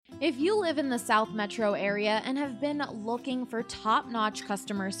If you live in the South Metro area and have been looking for top-notch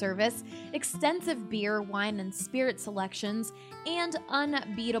customer service, extensive beer, wine, and spirit selections, and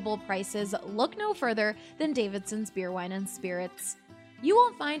unbeatable prices, look no further than Davidson's Beer, Wine, and Spirits. You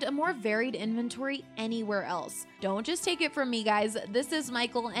won't find a more varied inventory anywhere else. Don't just take it from me, guys. This is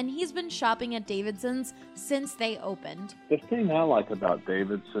Michael, and he's been shopping at Davidson's since they opened. The thing I like about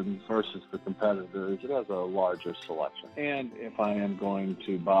Davidson's versus the competitor is it has a larger selection. And if I am going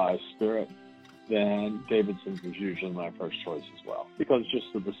to buy spirit, then Davidson's is usually my first choice as well, because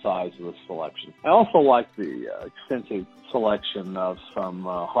just of the size of the selection. I also like the extensive selection of some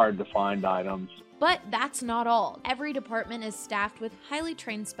hard-to-find items. But that's not all. Every department is staffed with highly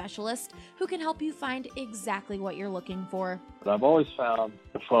trained specialists who can help you find exactly what you're looking for. But I've always found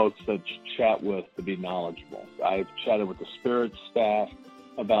the folks that you chat with to be knowledgeable. I've chatted with the spirits staff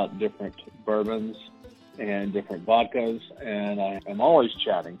about different bourbons and different vodkas, and I am always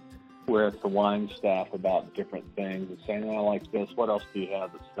chatting with the wine staff about different things and saying, I like this, what else do you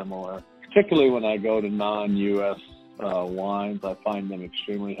have that's similar? Particularly when I go to non-U.S. wines, I find them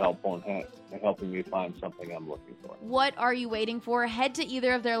extremely helpful in helping me find something I'm looking for. What are you waiting for? Head to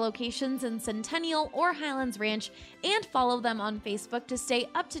either of their locations in Centennial or Highlands Ranch and follow them on Facebook to stay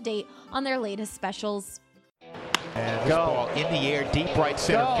up to date on their latest specials. And this ball in the air, deep right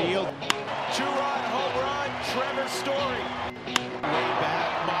center field. Two-run home run, Trevor Story. Way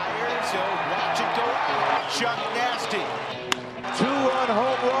back, Myers, watch it go out. Chuck Nasty. Two-run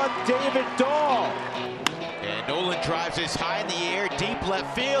home run, David Dahl. And Nolan drives this high in the air, deep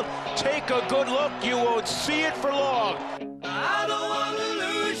left field. Take a good look, you won't see it for long. I don't want to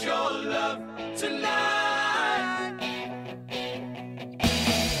lose your love tonight.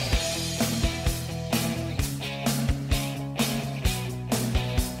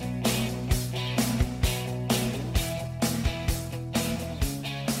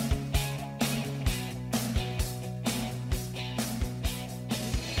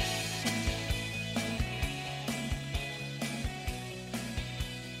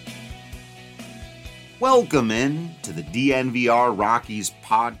 Welcome in to the DNVR Rockies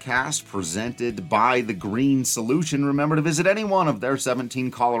podcast presented by The Green Solution. Remember to visit any one of their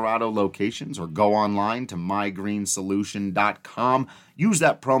 17 Colorado locations or go online to mygreensolution.com. Use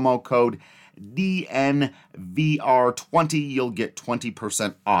that promo code DNVR20. You'll get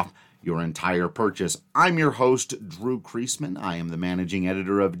 20% off your entire purchase. I'm your host, Drew Kreisman. I am the managing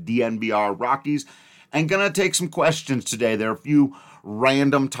editor of DNVR Rockies and gonna take some questions today. There are a few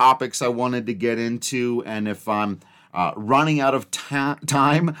random topics I wanted to get into, and if I'm running out of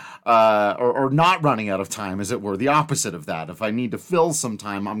time, or not running out of time, as it were, the opposite of that, if I need to fill some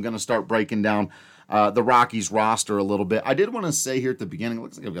time, I'm going to start breaking down the Rockies roster a little bit. I did want to say here at the beginning, it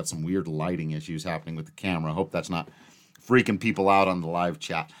looks like I've got some weird lighting issues happening with the camera. I hope that's not freaking people out on the live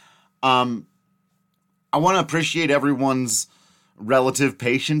chat. I want to appreciate everyone's relative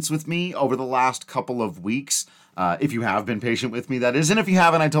patience with me over the last couple of weeks. If you have been patient with me, that is. And if you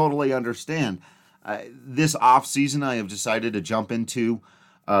haven't, I totally understand. This off season, I have decided to jump into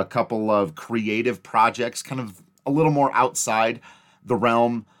a couple of creative projects, kind of a little more outside the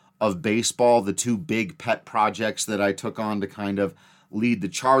realm of baseball. The two big pet projects that I took on to kind of lead the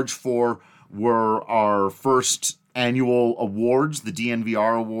charge for were our first annual awards, the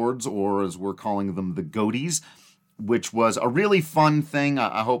DNVR Awards, or as we're calling them, the GOATys, which was a really fun thing.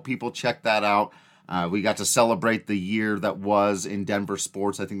 I hope people check that out. We got to celebrate the year that was in Denver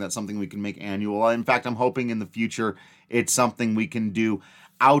sports. I think that's something we can make annual. In fact, I'm hoping in the future it's something we can do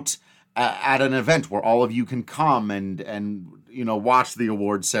out at an event where all of you can come and watch the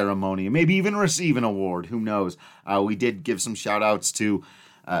award ceremony and maybe even receive an award. Who knows? We did give some shout outs to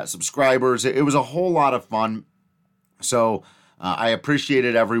subscribers. It was a whole lot of fun. So I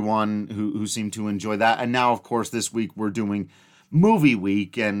appreciated everyone who seemed to enjoy that. And now, of course, this week we're doing Movie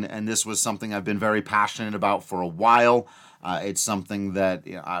Week, and this was something I've been very passionate about for a while. It's something that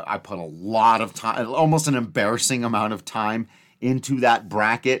I put a lot of time, almost an embarrassing amount of time into that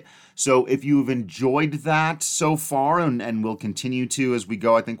bracket. So if you've enjoyed that so far and will continue to as we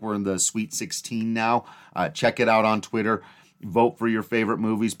go, I think we're in the Sweet 16 now. Check it out on Twitter. Vote for your favorite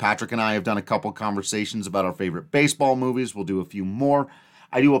movies. Patrick and I have done a couple conversations about our favorite baseball movies. We'll do a few more.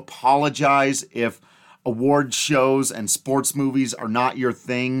 I do apologize if award shows and sports movies are not your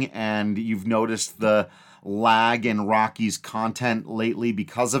thing and you've noticed the lag in Rockies content lately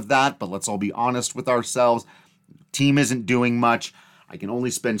because of that, but let's all be honest with ourselves. Team isn't doing much. I can only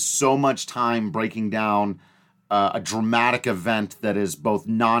spend so much time breaking down a dramatic event that is both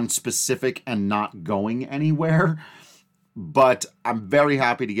non-specific and not going anywhere. But I'm very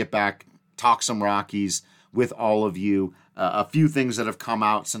happy to get back, talk some Rockies with all of you. a few things that have come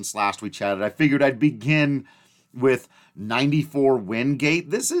out since last we chatted. I figured I'd begin with 94 Wingate.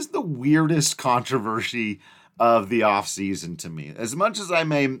 This is the weirdest controversy of the offseason to me. As much as I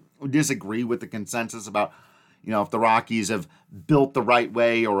may disagree with the consensus about, if the Rockies have built the right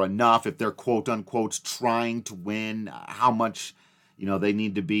way or enough, if they're quote unquote trying to win, how much, they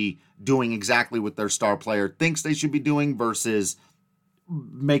need to be doing exactly what their star player thinks they should be doing versus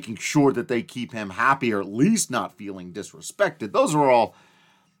making sure that they keep him happy or at least not feeling disrespected. Those are all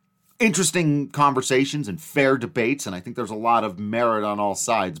interesting conversations and fair debates, and I think there's a lot of merit on all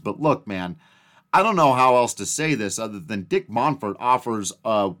sides. But look, man, I don't know how else to say this other than Dick Monfort offers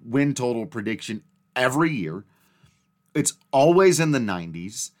a win total prediction every year. It's always in the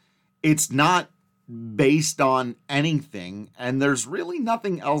 90s. It's not based on anything, and there's really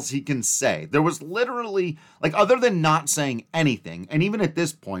nothing else he can say. There was literally, other than not saying anything, and even at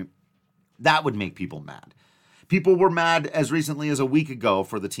this point, that would make people mad. People were mad as recently as a week ago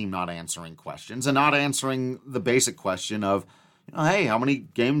for the team not answering questions and not answering the basic question of, hey, how many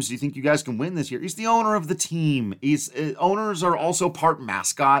games do you think you guys can win this year? He's the owner of the team. Owners are also part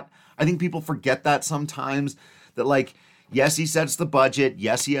mascot. I think people forget that sometimes, that yes, he sets the budget.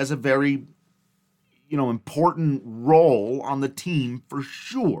 Yes, he has a very, important role on the team for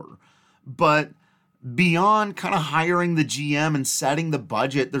sure. But beyond kind of hiring the GM and setting the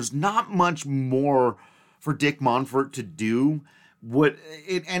budget, there's not much more for Dick Monfort to do.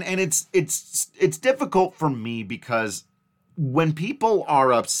 It's difficult for me because when people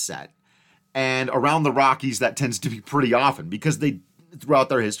are upset, and around the Rockies that tends to be pretty often because they throughout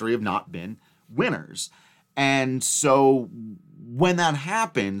their history have not been winners. And so when that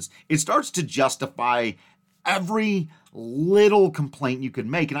happens, it starts to justify every little complaint you could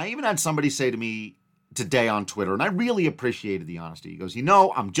make. And I even had somebody say to me today on Twitter, and I really appreciated the honesty. He goes,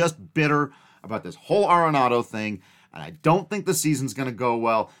 I'm just bitter about this whole Arenado thing, and I don't think the season's going to go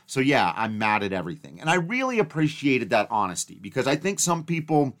well. So yeah, I'm mad at everything. And I really appreciated that honesty because I think some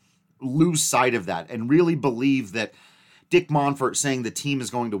people lose sight of that and really believe that Dick Monfort saying the team is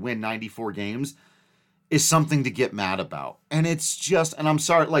going to win 94 games is something to get mad about. And it's just, and I'm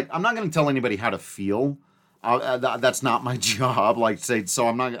sorry, I'm not going to tell anybody how to feel. That's not my job.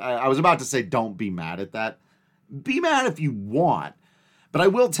 I was about to say, don't be mad at that. Be mad if you want. But I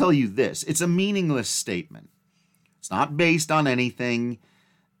will tell you this, it's a meaningless statement. It's not based on anything.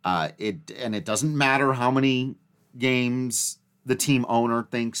 It doesn't matter how many games the team owner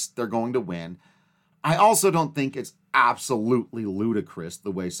thinks they're going to win. I also don't think it's absolutely ludicrous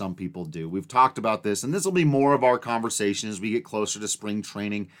the way some people do. We've talked about this, and this will be more of our conversation as we get closer to spring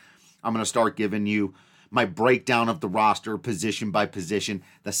training. I'm going to start giving you my breakdown of the roster position by position.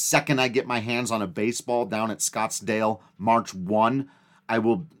 The second I get my hands on a baseball down at Scottsdale, March 1, I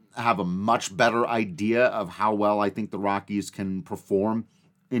will have a much better idea of how well I think the Rockies can perform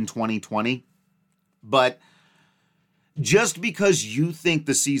in 2020. But just because you think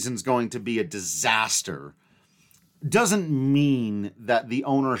the season's going to be a disaster doesn't mean that the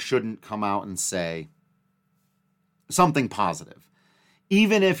owner shouldn't come out and say something positive,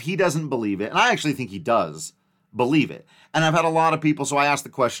 even if he doesn't believe it. And I actually think he does believe it. And I've had a lot of people, so I asked the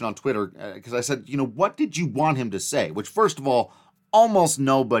question on Twitter because I said, what did you want him to say? Which, first of all, almost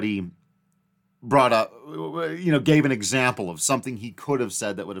nobody brought up, gave an example of something he could have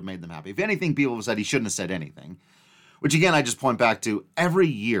said that would have made them happy. If anything, people have said he shouldn't have said anything, which again, I just point back to every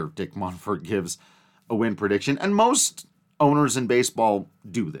year Dick Monfort gives a win prediction, and most owners in baseball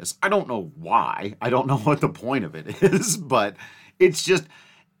do this. I don't know why. I don't know what the point of it is, but it's just,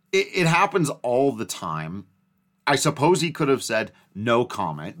 it happens all the time. I suppose he could have said no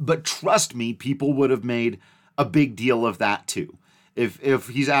comment, but trust me, people would have made a big deal of that too. If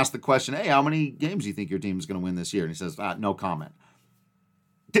he's asked the question, hey, how many games do you think your team is going to win this year? And he says, no comment.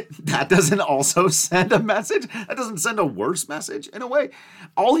 That doesn't also send a message? That doesn't send a worse message in a way?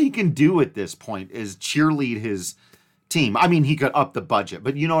 All he can do at this point is cheerlead his team. I mean, he could up the budget,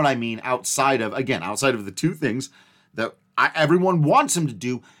 but you know what I mean? Outside of the two things that everyone wants him to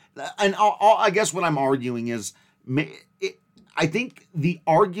do. And I guess what I'm arguing is, I think the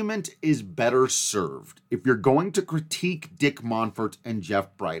argument is better served if you're going to critique Dick Monfort and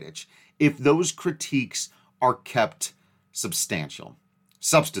Jeff Bridich, if those critiques are kept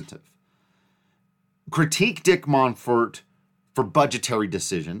substantive. Critique Dick Monfort for budgetary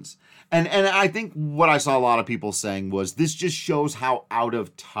decisions. And I think what I saw a lot of people saying was this just shows how out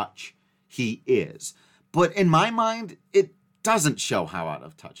of touch he is. But in my mind, doesn't show how out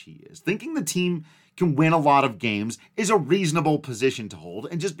of touch he is. Thinking the team can win a lot of games is a reasonable position to hold,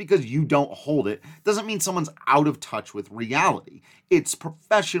 and just because you don't hold it doesn't mean someone's out of touch with reality. It's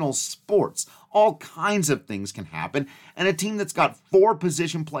professional sports. All kinds of things can happen, and a team that's got 4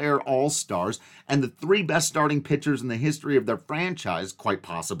 position player all-stars and the 3 best starting pitchers in the history of their franchise, quite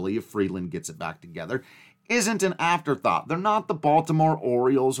possibly if Freeland gets it back together, isn't an afterthought. They're not the Baltimore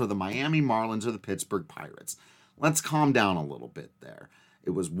Orioles or the Miami Marlins or the Pittsburgh Pirates. Let's calm down a little bit there. It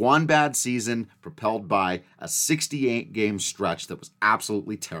was one bad season propelled by a 68-game stretch that was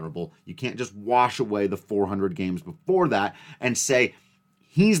absolutely terrible. You can't just wash away the 400 games before that and say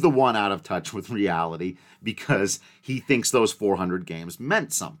he's the one out of touch with reality because he thinks those 400 games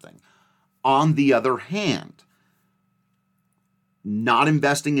meant something. On the other hand, not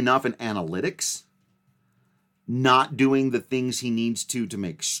investing enough in analytics, not doing the things he needs to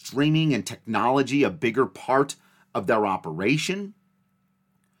make streaming and technology a bigger part of their operation,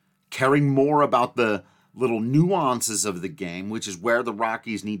 caring more about the little nuances of the game, which is where the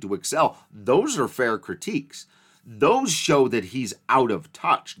Rockies need to excel. Those are fair critiques. Those show that he's out of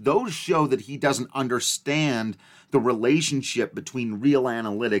touch. Those show that he doesn't understand the relationship between real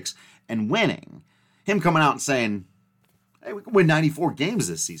analytics and winning. Him coming out and saying, hey, we can win 94 games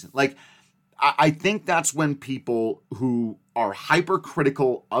this season. Like, I think that's when people who are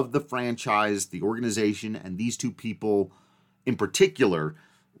hypercritical of the franchise, the organization, and these two people in particular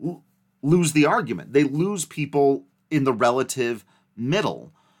lose the argument. They lose people in the relative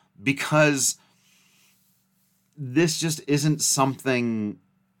middle because this just isn't something.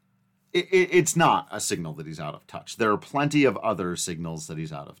 It's not a signal that he's out of touch. There are plenty of other signals that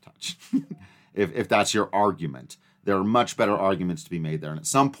he's out of touch. if that's your argument, there are much better arguments to be made there. And at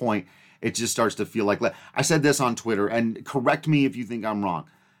some point, it just starts to feel like, I said this on Twitter, and correct me if you think I'm wrong.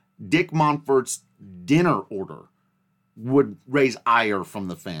 Dick Monfort's dinner order would raise ire from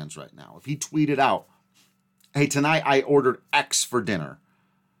the fans right now. If he tweeted out, hey, tonight I ordered X for dinner,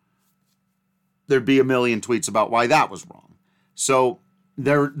 there'd be a million tweets about why that was wrong. So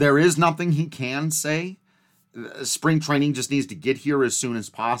there is nothing he can say. Spring training just needs to get here as soon as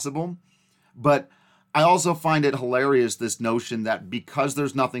possible. But I also find it hilarious, this notion that because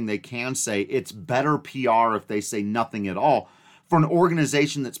there's nothing they can say, it's better PR if they say nothing at all. For an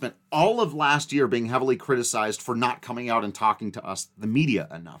organization that spent all of last year being heavily criticized for not coming out and talking to us, the media,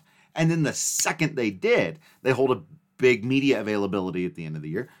 enough. And then the second they did, they hold a big media availability at the end of the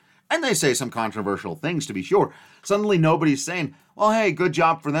year. And they say some controversial things, to be sure. Suddenly nobody's saying, well, hey, good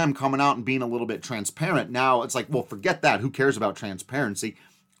job for them coming out and being a little bit transparent. Now it's like, well, forget that. Who cares about transparency?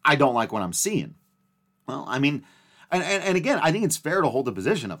 I don't like what I'm seeing. Well, I mean, and again, I think it's fair to hold the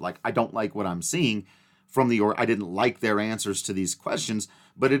position of like, I don't like what I'm seeing from I didn't like their answers to these questions,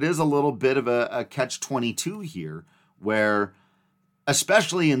 but it is a little bit of a catch-22 here where,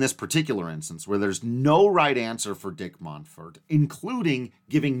 especially in this particular instance, where there's no right answer for Dick Monfort, including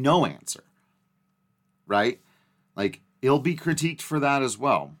giving no answer, right? Like, he'll be critiqued for that as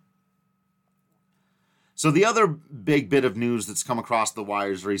well. So the other big bit of news that's come across the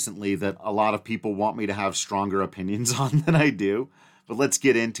wires recently that a lot of people want me to have stronger opinions on than I do, but let's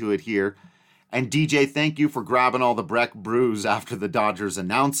get into it here. And DJ, thank you for grabbing all the Breck brews after the Dodgers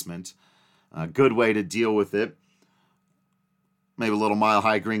announcement. A good way to deal with it. Maybe a little Mile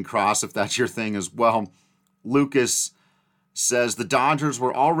High Green Cross if that's your thing as well. Lucas says the Dodgers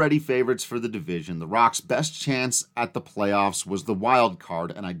were already favorites for the division. The Rocks' best chance at the playoffs was the wild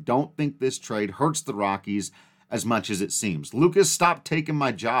card, and I don't think this trade hurts the Rockies as much as it seems. Lucas, stop taking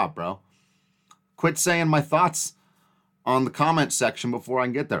my job, bro. Quit saying my thoughts on the comment section before I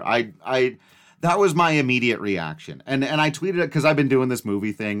can get there. That was my immediate reaction. And I tweeted it because I've been doing this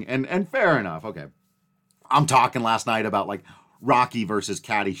movie thing, and fair enough. Okay. I'm talking last night about like Rocky versus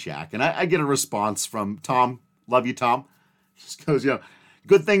Caddyshack, and I get a response from Tom. Love you, Tom. Just goes,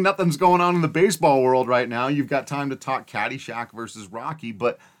 good thing nothing's going on in the baseball world right now. You've got time to talk Caddyshack versus Rocky.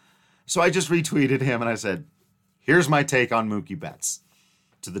 But so I just retweeted him and I said, here's my take on Mookie Betts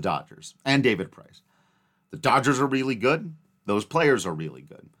to the Dodgers and David Price. The Dodgers are really good. Those players are really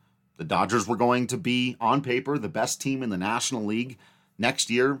good. The Dodgers were going to be, on paper, the best team in the National League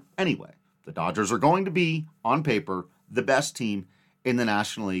next year anyway. The Dodgers are going to be, on paper, the best team in the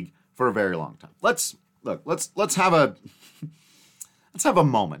National League for a very long time. Let's have a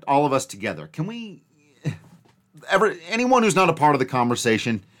moment, all of us together. Can we anyone who's not a part of the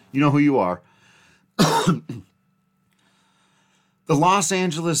conversation, you know who you are. The Los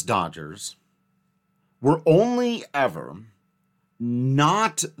Angeles Dodgers were only ever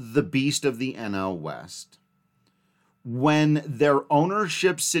not the beast of the NL West when their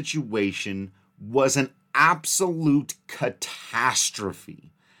ownership situation was an absolute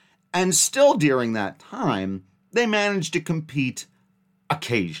catastrophe. And still during that time, they managed to compete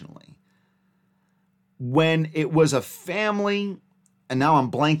occasionally. When it was a family, and now I'm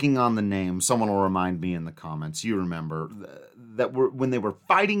blanking on the name, someone will remind me in the comments, you remember, that when they were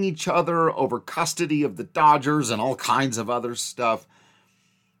fighting each other over custody of the Dodgers and all kinds of other stuff,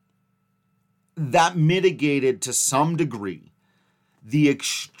 that mitigated to some degree the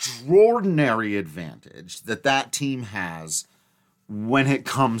extraordinary advantage that team has when it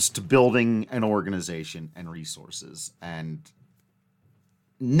comes to building an organization and resources. And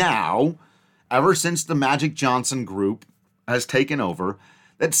now, ever since the Magic Johnson group has taken over,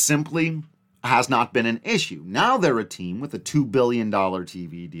 that simply has not been an issue. Now they're a team with a $2 billion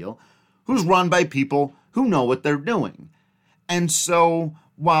TV deal who's run by people who know what they're doing. And so,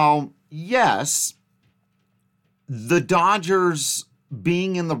 while, yes, the Dodgers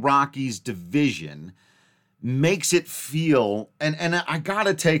being in the Rockies division makes it feel, and I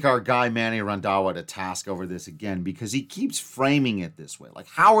gotta take our guy Manny Randhawa to task over this again, because he keeps framing it this way. Like,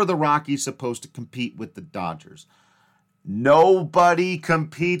 how are the Rockies supposed to compete with the Dodgers? Nobody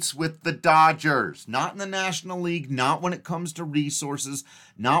competes with the Dodgers. Not in the National League, not when it comes to resources,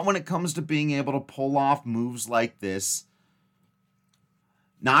 not when it comes to being able to pull off moves like this.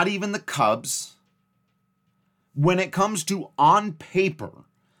 Not even the Cubs. When it comes to on paper,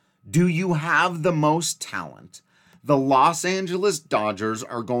 do you have the most talent? The Los Angeles Dodgers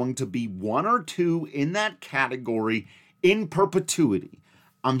are going to be one or two in that category in perpetuity.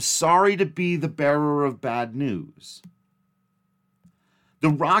 I'm sorry to be the bearer of bad news. The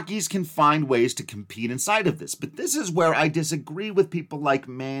Rockies can find ways to compete inside of this, but this is where I disagree with people like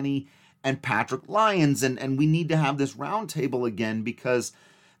Manny and Patrick Lyons, and we need to have this roundtable again, because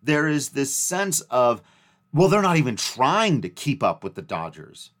there is this sense of, well, they're not even trying to keep up with the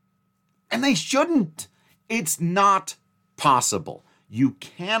Dodgers. And they shouldn't. It's not possible. You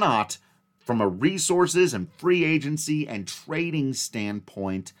cannot, from a resources and free agency and trading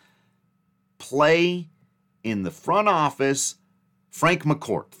standpoint, play in the front office. Frank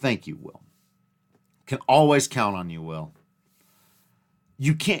McCourt, thank you, Will. Can always count on you, Will.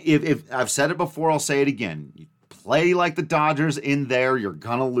 You can't, if I've said it before, I'll say it again. You play like the Dodgers in there, you're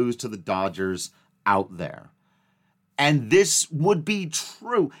gonna lose to the Dodgers out there. And this would be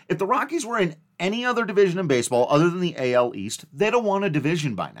true. If the Rockies were in any other division in baseball other than the AL East, they'd have won a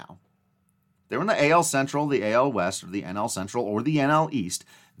division by now. They were in the AL Central, the AL West, or the NL Central, or the NL East,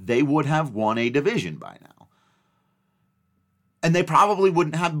 they would have won a division by now. And they probably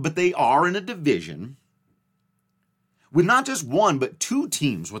wouldn't have, but they are in a division with not just one, but two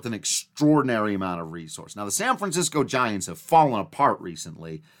teams with an extraordinary amount of resource. Now, the San Francisco Giants have fallen apart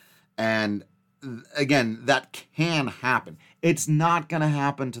recently, and again, that can happen. It's not going to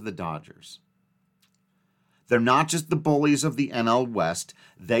happen to the Dodgers. They're not just the bullies of the NL West.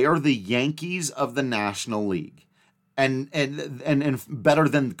 They are the Yankees of the National League. And better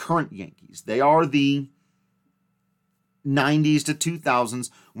than the current Yankees. They are the 90s to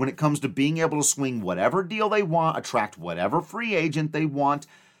 2000s when it comes to being able to swing whatever deal they want, attract whatever free agent they want.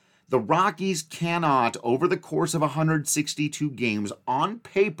 The Rockies cannot, over the course of 162 games, on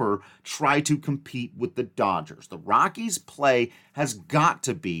paper, try to compete with the Dodgers. The Rockies' play has got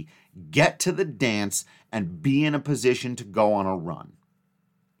to be get to the dance and be in a position to go on a run.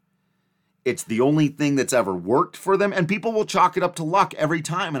 It's the only thing that's ever worked for them, and people will chalk it up to luck every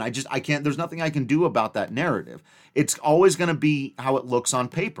time, and I can't, there's nothing I can do about that narrative. It's always going to be how it looks on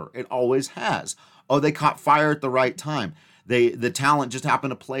paper. It always has. Oh, they caught fire at the right time. The talent just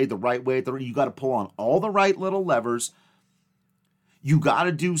happened to play the right way. You got to pull on all the right little levers. You got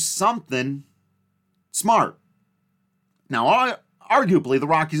to do something smart. Now, arguably, the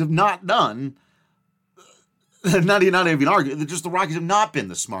Rockies have not done, not even argue, just the Rockies have not been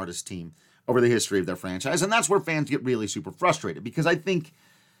the smartest team over the history of their franchise. And that's where fans get really super frustrated, because I think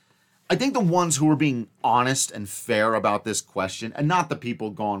the ones who are being honest and fair about this question, and not the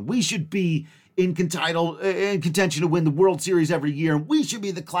people going, we should be in contention to win the World Series every year, and we should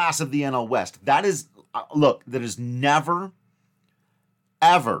be the class of the NL West. That is, that is never,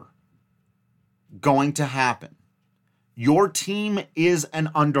 ever going to happen. Your team is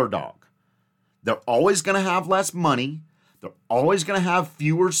an underdog. They're always going to have less money. They're always going to have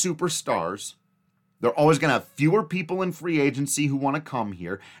fewer superstars. They're always going to have fewer people in free agency who want to come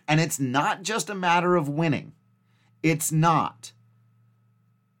here. And it's not just a matter of winning. It's not.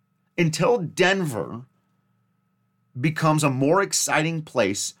 Until Denver becomes a more exciting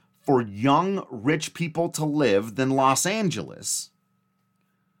place for young, rich people to live than Los Angeles,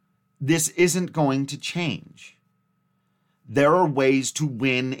 this isn't going to change. There are ways to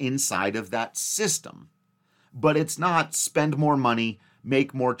win inside of that system. but it's not spend more money,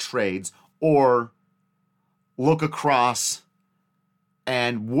 make more trades, or look across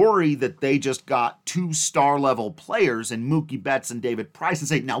and worry that they just got 2 star-level players in Mookie Betts and David Price and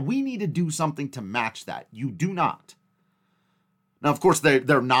say, now we need to do something to match that. You do not. Now, of course,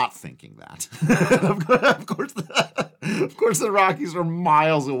 they're not thinking that. of course, the Rockies are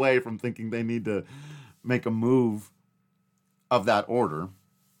miles away from thinking they need to make a move of that order.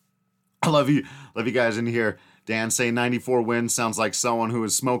 I love you guys in here. Dan saying 94 wins sounds like someone who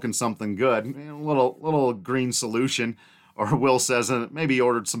is smoking something good. A little green solution. Or Will says maybe he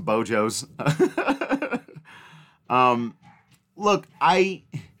ordered some Bojos. Look,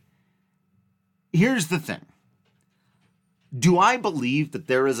 here's the thing. Do I believe that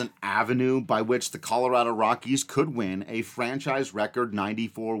there is an avenue by which the Colorado Rockies could win a franchise record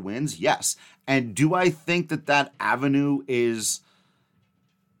 94 wins? Yes. And do I think that avenue is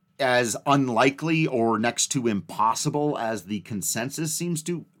as unlikely or next to impossible as the consensus seems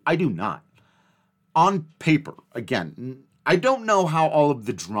to? I do not. On paper, again, I don't know how all of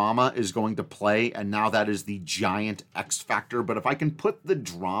the drama is going to play, and now that is the giant X factor, but if I can put the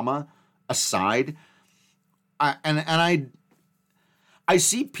drama aside, I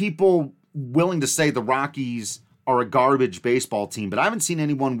see people willing to say the Rockies are a garbage baseball team, but I haven't seen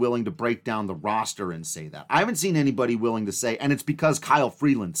anyone willing to break down the roster and say that. I haven't seen anybody willing to say, and it's because Kyle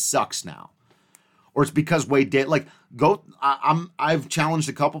Freeland sucks now. Or it's because Wade did I've challenged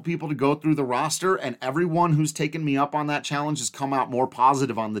a couple people to go through the roster, and everyone who's taken me up on that challenge has come out more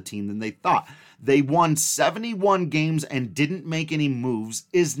positive on the team than they thought. They won 71 games and didn't make any moves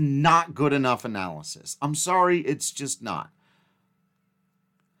is not good enough analysis. I'm sorry, it's just not.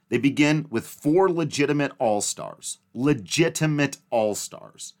 They begin with 4 legitimate all-stars.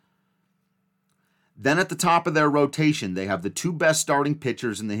 Then at the top of their rotation, they have the 2 best starting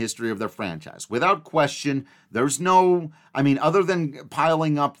pitchers in the history of their franchise. Without question, there's other than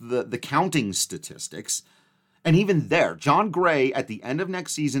piling up the counting statistics, and even there, John Gray at the end of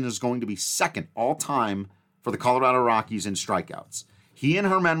next season is going to be second all-time for the Colorado Rockies in strikeouts. He and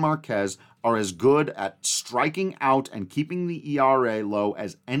Germán Márquez are as good at striking out and keeping the ERA low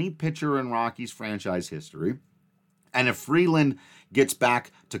as any pitcher in Rockies franchise history. And if Freeland gets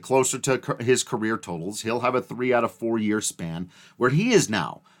back to closer to his career totals, he'll have a 3 out of 4 year span where he is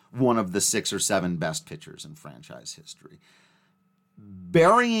now one of the 6 or 7 best pitchers in franchise history.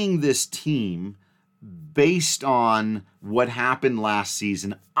 Burying this team based on what happened last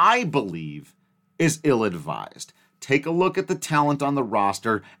season, I believe, is ill-advised. Take a look at the talent on the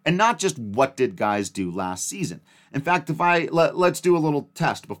roster and not just what did guys do last season. In fact, let's do a little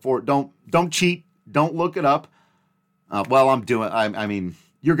test before, don't cheat, don't look it up.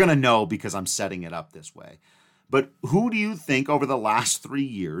 You're going to know because I'm setting it up this way. But who do you think over the last 3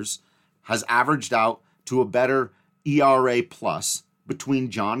 years has averaged out to a better ERA plus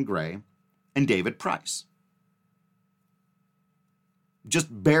between John Gray and David Price?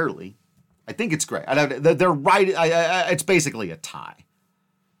 Just barely. I think it's Gray. They're right. It's basically a tie.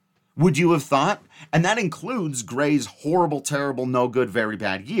 Would you have thought? And that includes Gray's horrible, terrible, no good, very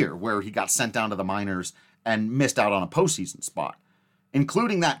bad year where he got sent down to the minors and missed out on a postseason spot,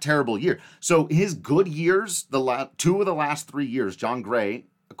 including that terrible year. So his good years, 2 of the last 3 years, John Gray,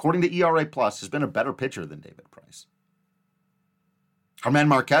 according to ERA Plus, has been a better pitcher than David Price. Germán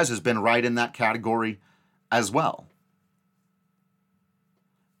Márquez has been right in that category as well.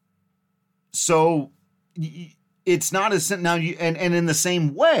 So it's not as now you and in the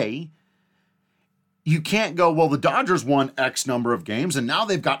same way, you can't go, well, the Dodgers won X number of games, and now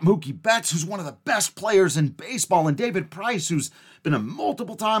they've got Mookie Betts, who's one of the best players in baseball, and David Price, who's been a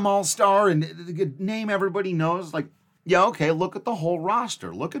multiple-time All-Star, and name everybody knows. Like, yeah, okay, look at the whole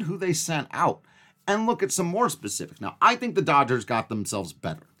roster. Look at who they sent out, and look at some more specifics. Now, I think the Dodgers got themselves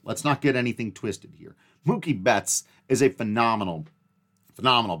better. Let's not get anything twisted here. Mookie Betts is a phenomenal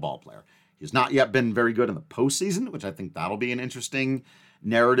ball player. He's not yet been very good in the postseason, which I think that'll be an interesting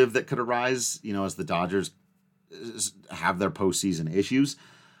narrative that could arise, as the Dodgers have their postseason issues.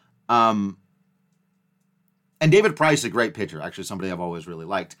 And David Price is a great pitcher, actually somebody I've always really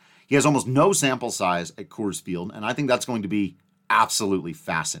liked. He has almost no sample size at Coors Field, and I think that's going to be absolutely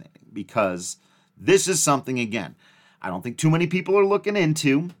fascinating because this is something, again, I don't think too many people are looking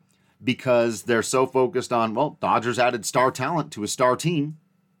into because they're so focused on, well, Dodgers added star talent to a star team.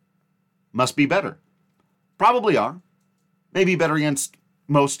 Must be better. Probably are. Maybe better against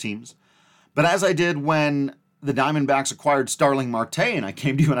most teams. But as I did when the Diamondbacks acquired Starling Marte, and I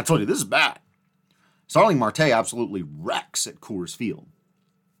came to you and I told you, this is bad. Starling Marte absolutely wrecks at Coors Field.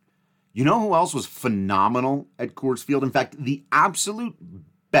 You know who else was phenomenal at Coors Field? In fact, the absolute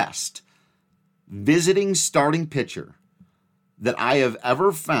best visiting starting pitcher that I have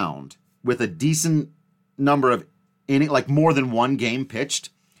ever found with a decent number of like more than one game pitched.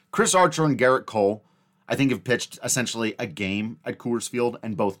 Chris Archer and Garrett Cole, I think, have pitched essentially a game at Coors Field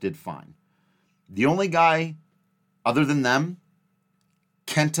and both did fine. The only guy other than them,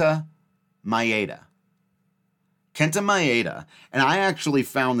 Kenta Maeda. Kenta Maeda, and I actually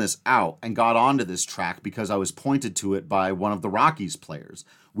found this out and got onto this track because I was pointed to it by one of the Rockies players.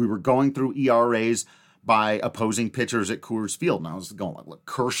 We were going through ERAs by opposing pitchers at Coors Field, and I was going like, look,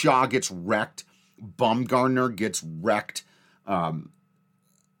 Kershaw gets wrecked, Bumgarner gets wrecked,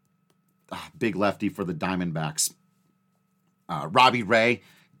 big lefty for the Diamondbacks, Robbie Ray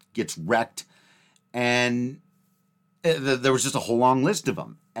gets wrecked, and there was just a whole long list of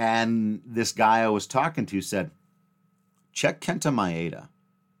them. And this guy I was talking to said, check Kenta Maeda.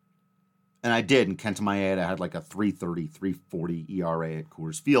 And I did, and Kenta Maeda had like a 3.30, 3.40 ERA at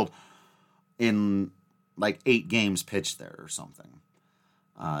Coors Field in like 8 games pitched there or something.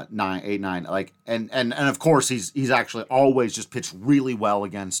 9, like, and of course he's actually always just pitched really well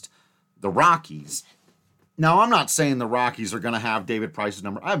against the Rockies. Now, I'm not saying the Rockies are going to have David Price's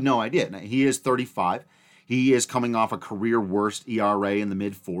number. I have no idea. Now, he is 35. He is coming off a career worst ERA in the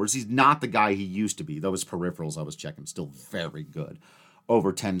mid-4s. He's not the guy he used to be. Those peripherals I was checking, still very good.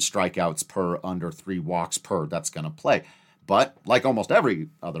 Over 10 strikeouts per, under 3 walks per. That's going to play. But like almost every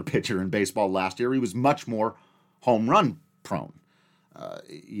other pitcher in baseball last year, he was much more home run prone.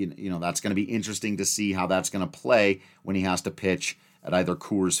 You know, that's going to be interesting to see how that's going to play when he has to pitch at either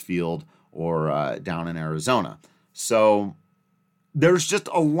Coors Field or down in Arizona. So there's just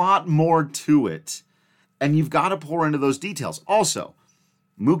a lot more to it. And you've got to pour into those details. Also,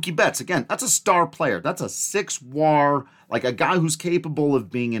 Mookie Betts, again, that's a star player. That's a 6 WAR, like a guy who's capable of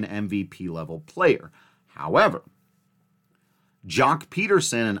being an MVP level player. However, Jock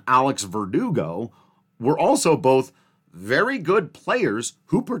Peterson and Alex Verdugo were also both very good players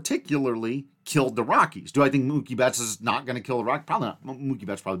who particularly killed the Rockies. Do I think Mookie Betts is not going to kill the Rockies? Probably not. Mookie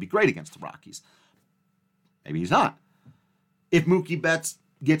Betts probably be great against the Rockies. Maybe he's not. If Mookie Betts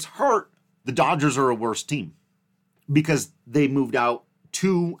gets hurt, the Dodgers are a worse team because they moved out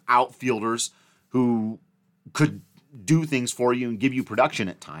 2 outfielders who could do things for you and give you production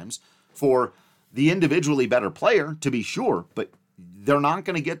at times for the individually better player, to be sure, but they're not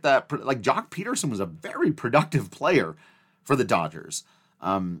going to get that. Like, Jock Peterson was a very productive player for the Dodgers.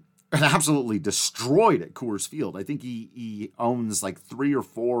 And absolutely destroyed at Coors Field. I think he owns like 3 or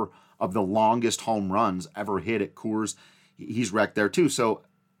 4 of the longest home runs ever hit at Coors. He's wrecked there too. So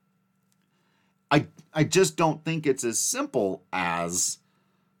I just don't think it's as simple as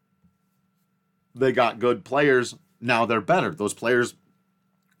they got good players, now they're better. Those players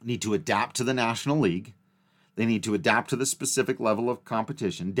need to adapt to the National League. They need to adapt to the specific level of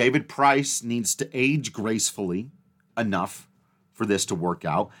competition. David Price needs to age gracefully enough for this to work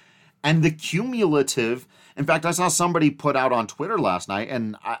out. And the cumulative, in fact, I saw somebody put out on Twitter last night,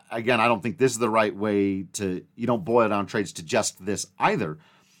 and I don't think this is the right way to, you don't boil down trades to just this either.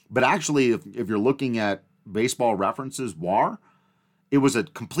 But actually, if you're looking at Baseball References WAR, it was a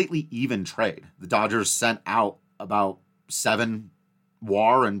completely even trade. The Dodgers sent out about 7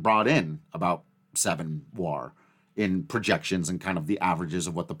 WAR and brought in about 7 WAR in projections and kind of the averages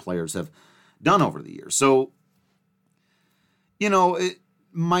of what the players have done over the years. So, you know,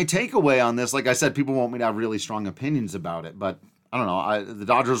 my takeaway on this, like I said, people want me to have really strong opinions about it, but I don't know. The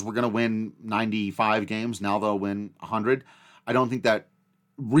Dodgers were going to win 95 games. Now they'll win 100. I don't think that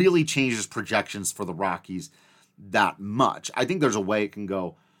really changes projections for the Rockies that much. I think there's a way it can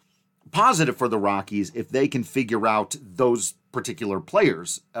go positive for the Rockies if they can figure out those particular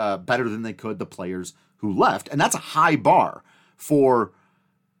players better than they could the players who left. And that's a high bar for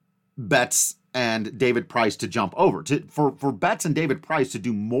Betts and David Price to jump over. For Betts and David Price to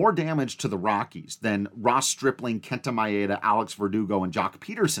do more damage to the Rockies than Ross Stripling, Kenta Maeda, Alex Verdugo, and Jock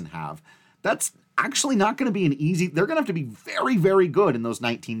Peterson have, that's actually not going to be an easy... They're going to have to be very, very good in those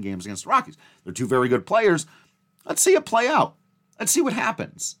 19 games against the Rockies. They're 2 very good players. Let's see it play out. Let's see what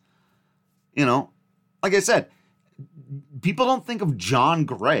happens. You know, like I said, people don't think of John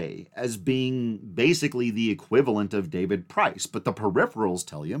Gray as being basically the equivalent of David Price, but the peripherals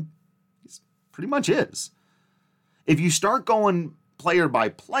tell you he's pretty much is. If you start going player by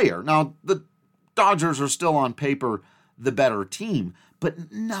player, now the Dodgers are still on paper the better team,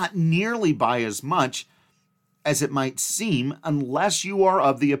 but not nearly by as much as it might seem unless you are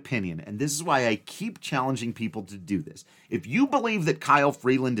of the opinion, and this is why I keep challenging people to do this. If you believe that Kyle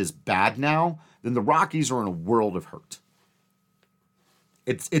Freeland is bad now, then the Rockies are in a world of hurt.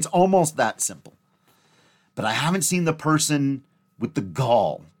 It's almost that simple. But I haven't seen the person with the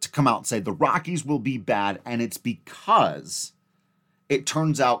gall to come out and say the Rockies will be bad, and it's because it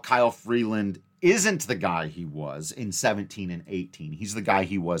turns out Kyle Freeland isn't the guy he was in 17 and 18. He's the guy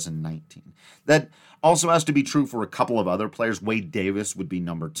he was in 19. That also has to be true for a couple of other players. Wade Davis would be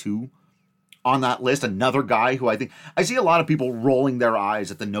number 2 on that list. Another guy who I see a lot of people rolling their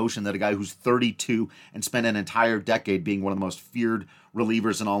eyes at the notion that a guy who's 32 and spent an entire decade being one of the most feared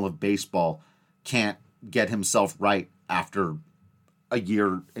relievers in all of baseball can't get himself right after a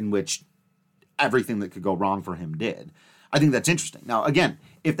year in which everything that could go wrong for him did. I think that's interesting. Now, again,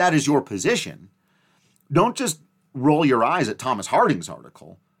 if that is your position, don't just roll your eyes at Thomas Harding's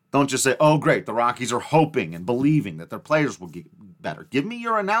article. Don't just say, oh, great, the Rockies are hoping and believing that their players will get better. Give me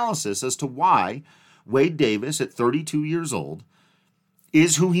your analysis as to why Wade Davis, at 32 years old,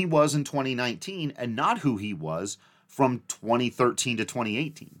 is who he was in 2019 and not who he was from 2013 to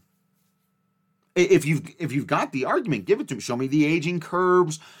 2018. If you've got the argument, give it to me. Show me the aging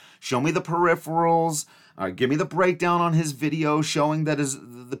curves. Show me the peripherals. Give me the breakdown on his video showing that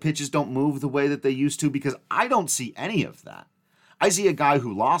the pitches don't move the way that they used to, because I don't see any of that. I see a guy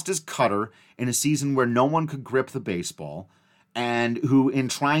who lost his cutter in a season where no one could grip the baseball, and who, in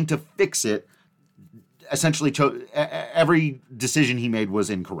trying to fix it, essentially every decision he made was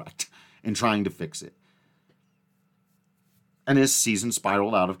incorrect in trying to fix it. And his season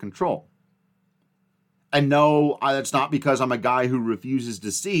spiraled out of control. And no, that's not because I'm a guy who refuses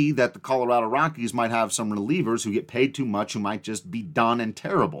to see that the Colorado Rockies might have some relievers who get paid too much, who might just be done and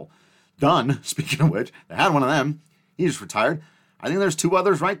terrible. Dunn, speaking of which, they had one of them. He just retired. I think there's 2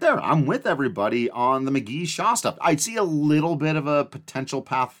 others right there. I'm with everybody on the McGee Shaw stuff. I'd see a little bit of a potential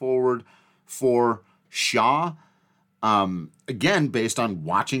path forward for Shaw. Again, based on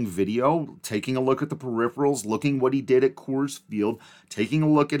watching video, taking a look at the peripherals, looking what he did at Coors Field, taking a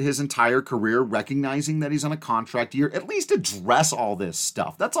look at his entire career, recognizing that he's on a contract year, at least address all this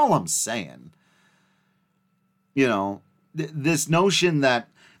stuff. That's all I'm saying. You know, this notion that,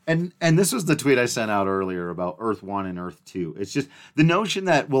 and this was the tweet I sent out earlier about Earth 1 and Earth 2. It's just the notion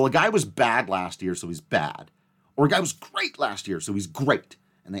that, well, a guy was bad last year, so he's bad. Or a guy was great last year, so he's great.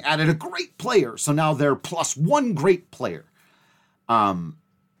 And they added a great player, so now they're plus 1 great player. I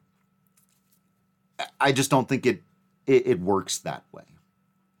just don't think it works that way.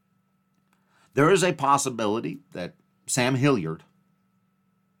 There is a possibility that Sam Hilliard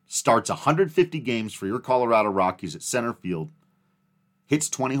starts 150 games for your Colorado Rockies at center field, hits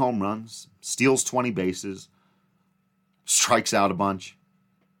 20 home runs, steals 20 bases, strikes out a bunch,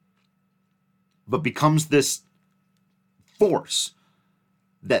 but becomes this force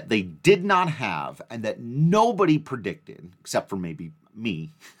that they did not have and that nobody predicted, except for maybe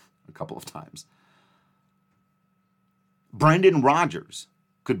me a couple of times. Brendan Rodgers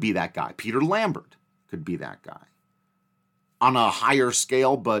could be that guy. Peter Lambert could be that guy. On a higher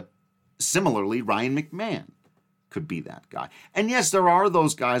scale, but similarly, Ryan McMahon could be that guy. And yes, there are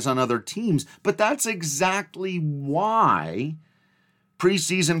those guys on other teams, but that's exactly why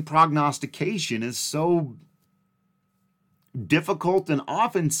preseason prognostication is so difficult and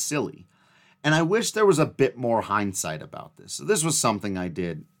often silly. And I wish there was a bit more hindsight about this. So this was something I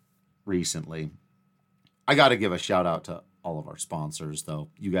did recently. I got to give a shout out to all of our sponsors, though.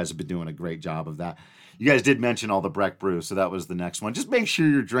 You guys have been doing a great job of that. You guys did mention all the Breck Brew, so that was the next one. Just make sure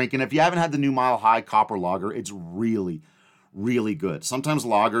you're drinking. If you haven't had the new Mile High Copper Lager, it's really, really good. Sometimes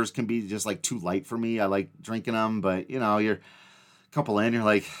lagers can be just like too light for me. I like drinking them, but you know, you're a couple in, you're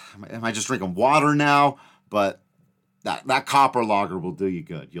like, am I just drinking water now? But that Copper Lager will do you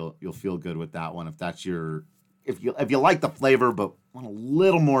good. You'll feel good with that one if that's your if you like the flavor but want a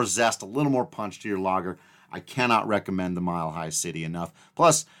little more zest, a little more punch to your lager. I cannot recommend the Mile High City enough.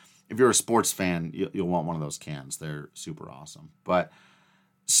 Plus, if you're a sports fan, you'll want one of those cans. They're super awesome. But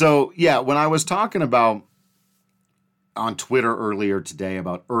so yeah, when I was talking about on Twitter earlier today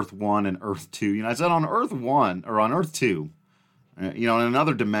about Earth 1 and Earth 2, you know, I said on Earth 1 or on Earth 2, you know, in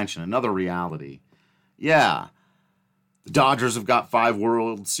another dimension, another reality. Yeah. The Dodgers have got 5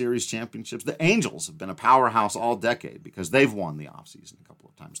 World Series championships. The Angels have been a powerhouse all decade because they've won the offseason a couple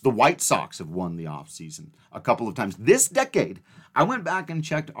of times. The White Sox have won the offseason a couple of times. This decade, I went back and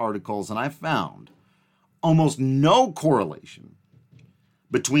checked articles and I found almost no correlation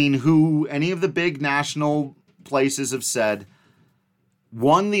between who any of the big national places have said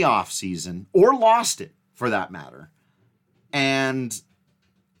won the offseason or lost it, for that matter, and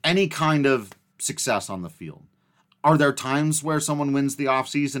any kind of success on the field. Are there times where someone wins the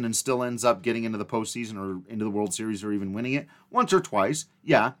offseason and still ends up getting into the postseason or into the World Series or even winning it? Once or twice,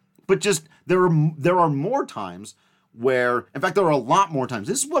 yeah. But just there are more times where, in fact, there are a lot more times.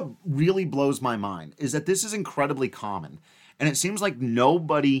 This is what really blows my mind, is that this is incredibly common. And it seems like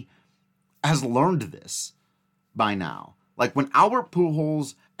nobody has learned this by now. Like when Albert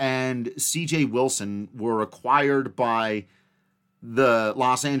Pujols and CJ Wilson were acquired by the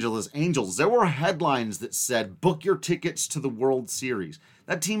Los Angeles Angels, there were headlines that said, book your tickets to the World Series.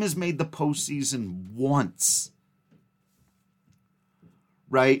 That team has made the postseason once.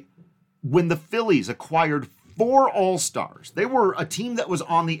 Right? When the Phillies acquired 4 All-Stars, they were a team that was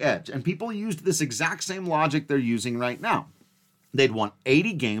on the edge, and people used this exact same logic they're using right now. They'd won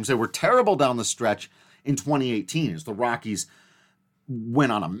 80 games. They were terrible down the stretch in 2018 as the Rockies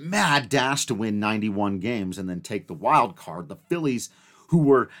went on a mad dash to win 91 games and then take the wild card. The Phillies, who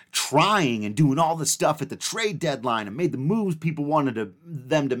were trying and doing all the stuff at the trade deadline and made the moves people wanted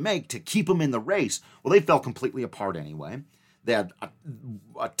them to make to keep them in the race, well, they fell completely apart anyway. They had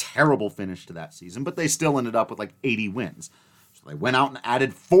a terrible finish to that season, but they still ended up with like 80 wins. So they went out and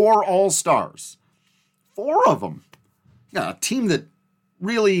added 4 All-Stars. 4 of them. Yeah, a team that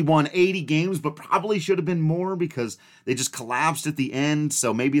really won 80 games, but probably should have been more because they just collapsed at the end.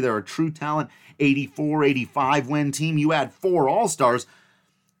 So maybe they're a true talent 84, 85 win team. You add 4 All-Stars,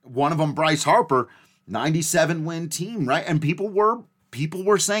 one of them Bryce Harper, 97 win team, right? And people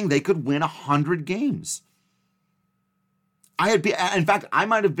were saying they could win 100 games. In fact, I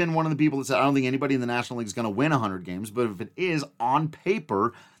might have been one of the people that said, I don't think anybody in the National League is going to win 100 games, but if it is, on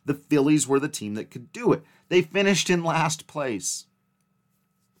paper, the Phillies were the team that could do it. They finished in last place.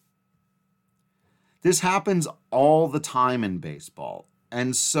 This happens all the time in baseball.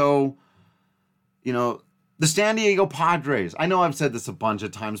 And so, the San Diego Padres, I know I've said this a bunch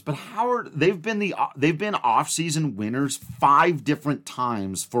of times, but they've been off-season winners 5 different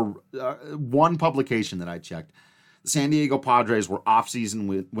times for one publication that I checked. The San Diego Padres were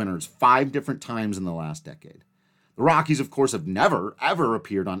off-season winners 5 different times in the last decade. The Rockies, of course, have never, ever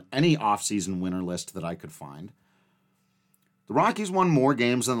appeared on any off-season winner list that I could find. The Rockies won more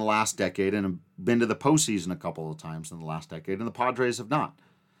games in the last decade and have been to the postseason a couple of times in the last decade, and the Padres have not.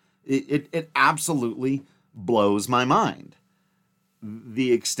 It absolutely blows my mind.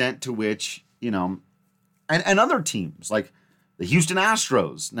 The extent to which, and other teams, like the Houston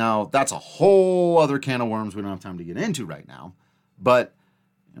Astros. Now, that's a whole other can of worms we don't have time to get into right now. But,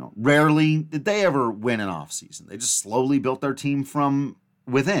 rarely did they ever win an offseason. They just slowly built their team from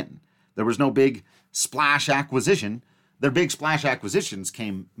within. There was no big splash acquisition. Their big splash acquisitions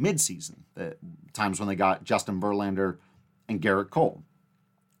came midseason, the times when they got Justin Verlander and Garrett Cole.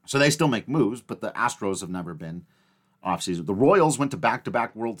 So they still make moves, but the Astros have never been offseason. The Royals went to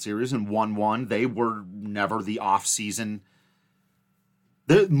back-to-back World Series and won one. They were never the offseason.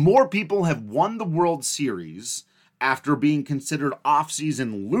 More people have won the World Series after being considered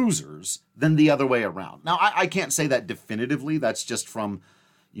off-season losers than the other way around. Now, I can't say that definitively. That's just from,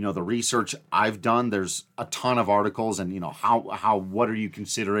 the research I've done. There's a ton of articles and, what are you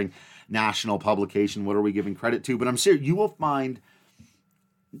considering national publication? What are we giving credit to? But I'm serious, you will find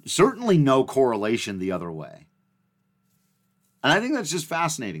certainly no correlation the other way. And I think that's just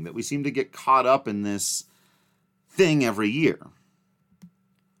fascinating that we seem to get caught up in this thing every year.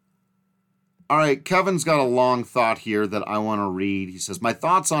 All right, Kevin's got a long thought here that I want to read. He says, my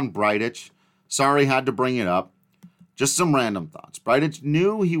thoughts on Bridich. Sorry, had to bring it up. Just some random thoughts. Bridich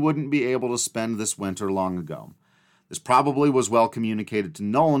knew he wouldn't be able to spend this winter long ago. This probably was well communicated to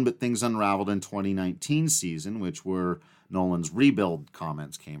Nolan, but things unraveled in 2019 season, which were Nolan's rebuild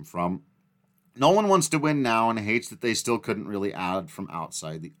comments came from. Nolan wants to win now and hates that they still couldn't really add from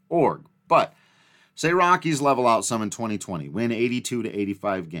outside the org. But say Rockies level out some in 2020, win 82 to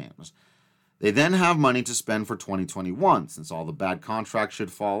 85 games. They then have money to spend for 2021, since all the bad contracts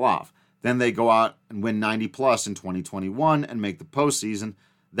should fall off. Then they go out and win 90-plus in 2021 and make the postseason.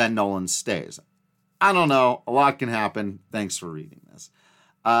 Then Nolan stays. I don't know. A lot can happen. Thanks for reading this.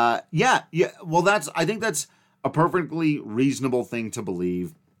 Yeah. Well, I think that's a perfectly reasonable thing to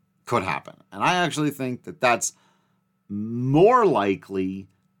believe could happen. And I actually think that that's more likely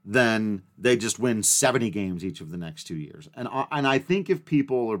than they just win 70 games each of the next 2 years. And I think if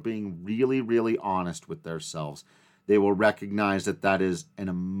people are being really, really honest with themselves, they will recognize that that is an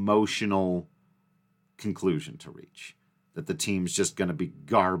emotional conclusion to reach, that the team's just going to be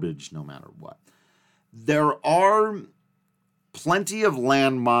garbage no matter what. There are plenty of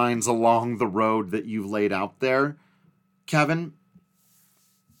landmines along the road that you've laid out there, Kevin.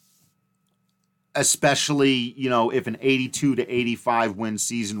 Especially, if an 82 to 85 win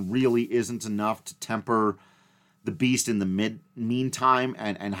season really isn't enough to temper the beast in the meantime,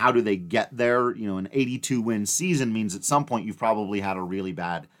 and how do they get there? An 82 win season means at some point you've probably had a really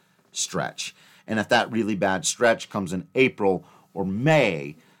bad stretch. And if that really bad stretch comes in April or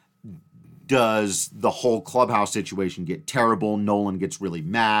May, does the whole clubhouse situation get terrible? Nolan gets really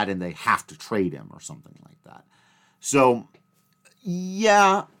mad and they have to trade him or something like that. So,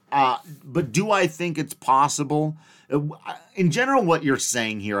 yeah, but do I think it's possible? In general, what you're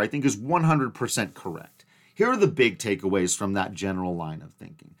saying here, I think, is 100% correct. Here are the big takeaways from that general line of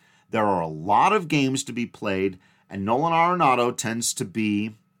thinking. There are a lot of games to be played, and Nolan Arenado tends to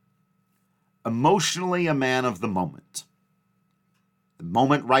be emotionally a man of the moment. The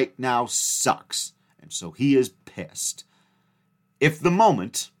moment right now sucks, and so he is pissed. If the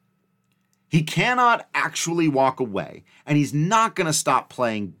moment, he cannot actually walk away, and he's not going to stop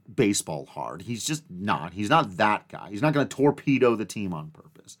playing baseball hard. He's just not. He's not that guy. He's not going to torpedo the team on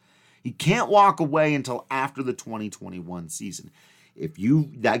purpose. He can't walk away until after the 2021 season.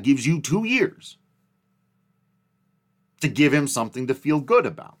 That gives you 2 years to give him something to feel good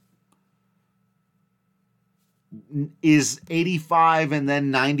about. Is 85 and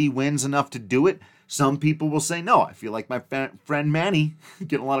then 90 wins enough to do it? Some people will say no. I feel like my friend Manny,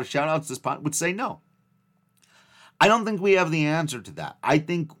 getting a lot of shout outs this pot, would say no. I don't think we have the answer to that. I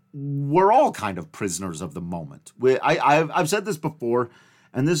think we're all kind of prisoners of the moment. I've said this before,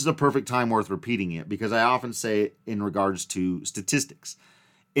 and this is a perfect time worth repeating it, because I often say it in regards to statistics.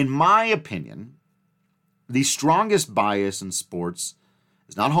 In my opinion, the strongest bias in sports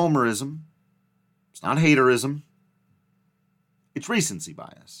is not homerism, it's not haterism, it's recency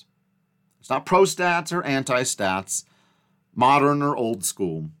bias. It's not pro stats or anti-stats, modern or old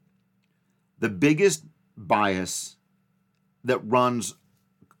school. The biggest bias that runs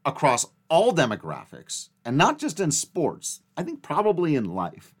across all demographics, and not just in sports, I think probably in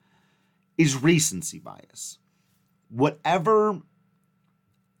life, is recency bias. Whatever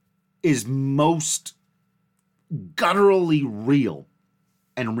is most gutturally real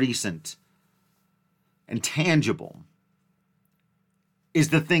and recent and tangible is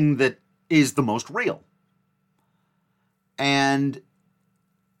the thing that is the most real. And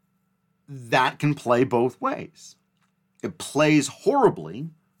that can play both ways. It plays horribly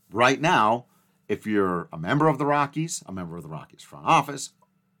right now if you're a member of the Rockies, a member of the Rockies front office,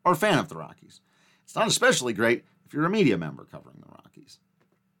 or a fan of the Rockies. It's not especially great if you're a media member covering the Rockies.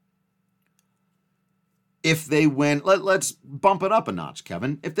 If they win, let's bump it up a notch,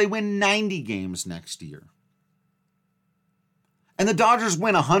 Kevin. If they win 90 games next year, and the Dodgers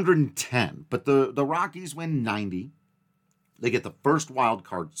win 110, but the Rockies win 90, they get the first wild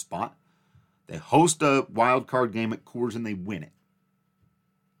card spot. They host a wild card game at Coors and they win it.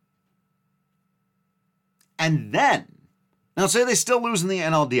 And then, now say they still lose in the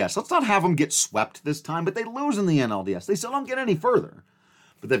NLDS. Let's not have them get swept this time, but they lose in the NLDS. They still don't get any further.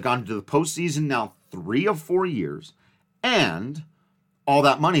 But they've gone to the postseason now 3 of 4 years, and all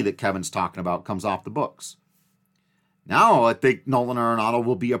that money that Kevin's talking about comes off the books. Now I think Nolan Arenado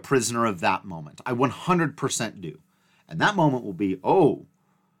will be a prisoner of that moment. I 100% do. And that moment will be,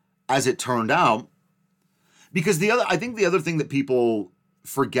 as it turned out, because I think the other thing that people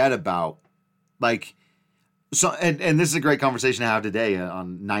forget about, and this is a great conversation to have today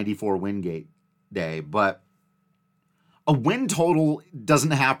on 94 Wingate Day, but a win total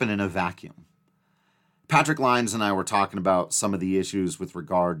doesn't happen in a vacuum. Patrick Lyons and I were talking about some of the issues with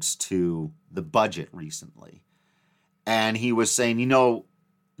regards to the budget recently. And he was saying,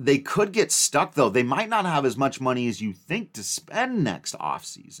 they could get stuck, though. They might not have as much money as you think to spend next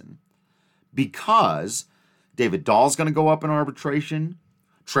offseason because David Dahl's going to go up in arbitration.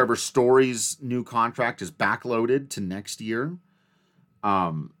 Trevor Story's new contract is backloaded to next year.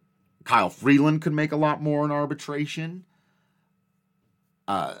 Kyle Freeland could make a lot more in arbitration.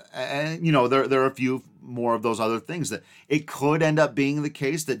 And there are a few more of those other things that it could end up being the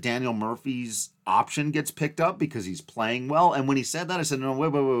case that Daniel Murphy's option gets picked up because he's playing well. And when he said that, I said, no,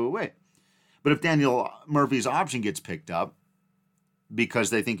 wait. But if Daniel Murphy's option gets picked up because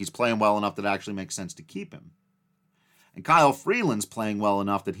they think he's playing well enough that it actually makes sense to keep him, and Kyle Freeland's playing well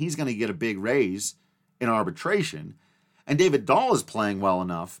enough that he's going to get a big raise in arbitration, and David Dahl is playing well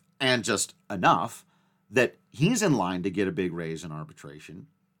enough and just enough that he's in line to get a big raise in arbitration,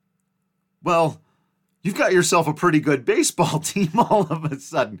 well, you've got yourself a pretty good baseball team all of a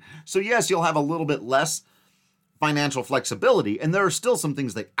sudden. So yes, you'll have a little bit less financial flexibility, and there are still some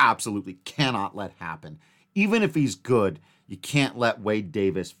things they absolutely cannot let happen. Even if he's good, you can't let Wade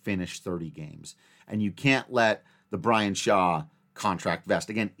Davis finish 30 games, and you can't let the Brian Shaw contract vest.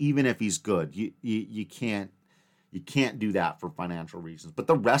 Again, even if he's good, you can't do that for financial reasons. But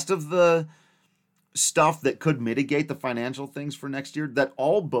the rest of the stuff that could mitigate the financial things for next year, that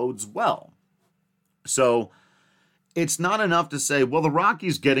all bodes well. So it's not enough to say, well, the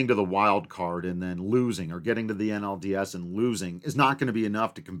Rockies getting to the wild card and then losing, or getting to the NLDS and losing, is not going to be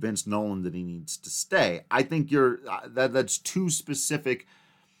enough to convince Nolan that he needs to stay. I think that's too specific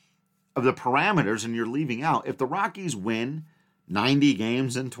of the parameters, and you're leaving out. If the Rockies win 90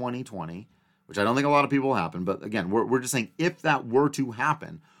 games in 2020, which I don't think a lot of people will happen, but again, we're just saying if that were to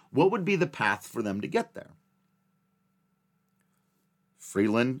happen, what would be the path for them to get there?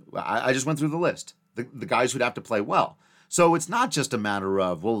 Freeland, I just went through the list. The guys who'd have to play well. So it's not just a matter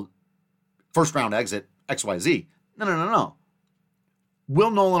of, well, first round exit, XYZ. No. Will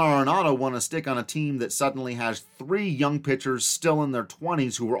Nolan Arenado want to stick on a team that suddenly has 3 young pitchers still in their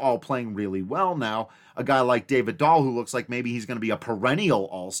 20s who are all playing really well now? A guy like David Dahl, who looks like maybe he's going to be a perennial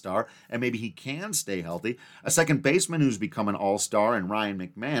all-star, and maybe he can stay healthy. A second baseman who's become an all-star, and Ryan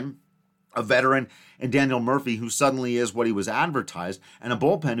McMahon, a veteran, and Daniel Murphy, who suddenly is what he was advertised, and a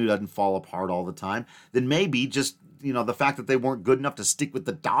bullpen who doesn't fall apart all the time. Then maybe just, the fact that they weren't good enough to stick with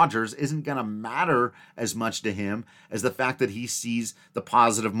the Dodgers isn't going to matter as much to him as the fact that he sees the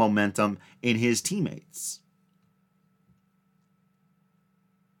positive momentum in his teammates.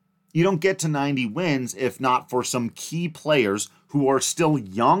 You don't get to 90 wins if not for some key players who are still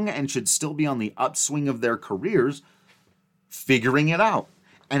young and should still be on the upswing of their careers figuring it out.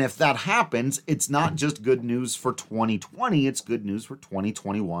 And if that happens, it's not just good news for 2020, it's good news for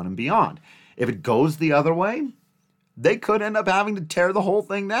 2021 and beyond. If it goes the other way, they could end up having to tear the whole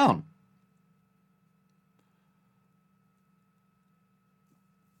thing down.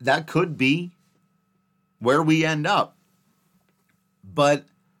 That could be where we end up. But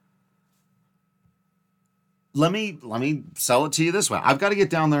let me sell it to you this way. I've got to get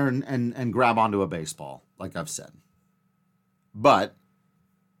down there and grab onto a baseball, like I've said. But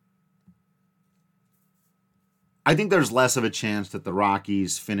I think there's less of a chance that the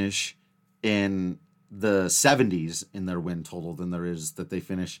Rockies finish in the 70s in their win total than there is that they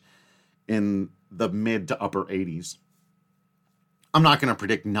finish in the mid to upper 80s. I'm not going to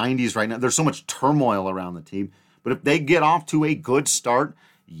predict 90s right now. There's so much turmoil around the team. But if they get off to a good start,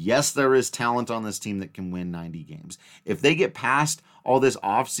 yes, there is talent on this team that can win 90 games. If they get past all this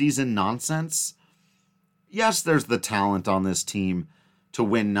offseason nonsense, yes, there's the talent on this team to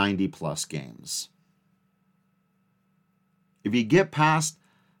win 90-plus games. If you get past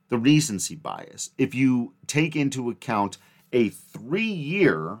the recency bias, if you take into account a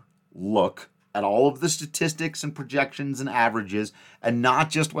 3-year look at all of the statistics and projections and averages and not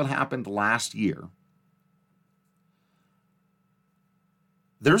just what happened last year,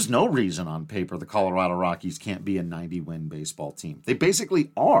 there's no reason on paper the Colorado Rockies can't be a 90-win baseball team. They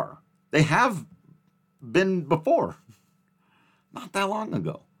basically are. They have been before, not that long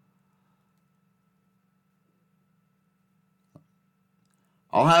ago.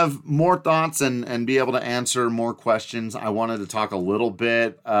 I'll have more thoughts and be able to answer more questions. I wanted to talk a little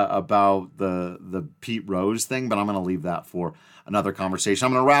bit about the Pete Rose thing, but I'm going to leave that for another conversation.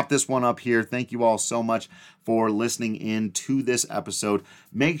 I'm going to wrap this one up here. Thank you all so much for listening in to this episode.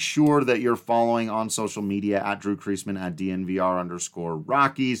 Make sure that you're following on social media at Drew Creasman at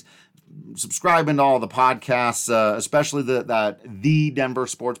DNVR_Rockies. Subscribing to all the podcasts, especially the Denver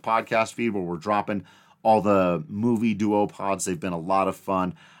Sports Podcast feed where we're dropping all the movie duo pods. They've been a lot of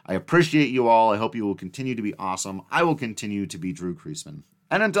fun. I appreciate you all. I hope you will continue to be awesome. I will continue to be Drew Creasman.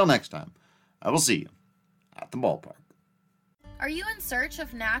 And until next time, I will see you at the ballpark. Are you in search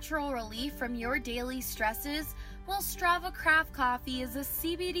of natural relief from your daily stresses? Well, Strava Craft Coffee is a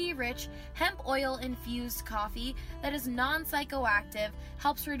CBD-rich, hemp oil-infused coffee that is non-psychoactive,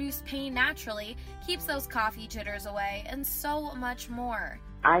 helps reduce pain naturally, keeps those coffee jitters away, and so much more.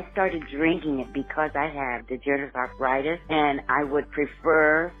 I started drinking it because I have degenerative arthritis, and I would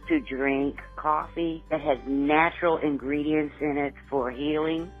prefer to drink coffee that has natural ingredients in it for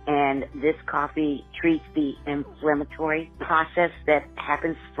healing, and this coffee treats the inflammatory process that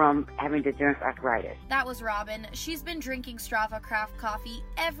happens from having degenerative arthritis. That was Robin. She's been drinking Strava Craft Coffee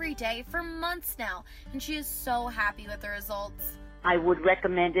every day for months now, and she is so happy with the results. I would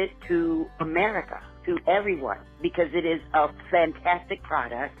recommend it to America, to everyone, because it is a fantastic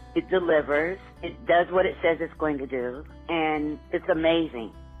product. It delivers. It does what it says it's going to do, and it's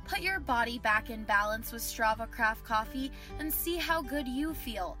amazing. Put your body back in balance with Strava Craft Coffee and see how good you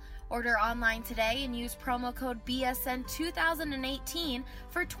feel. Order online today and use promo code BSN2018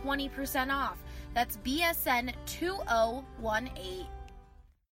 for 20% off. That's BSN2018.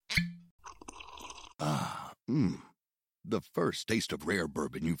 The first taste of rare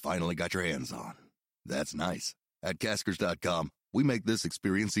bourbon you finally got your hands on. That's nice. At Caskers.com, we make this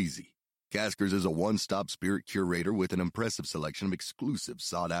experience easy. Caskers is a one-stop spirit curator with an impressive selection of exclusive,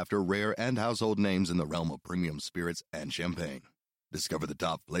 sought-after, rare, and household names in the realm of premium spirits and champagne. Discover the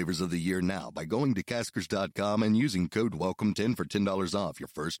top flavors of the year now by going to Caskers.com and using code WELCOME10 for $10 off your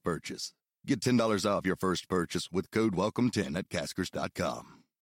first purchase. Get $10 off your first purchase with code WELCOME10 at Caskers.com.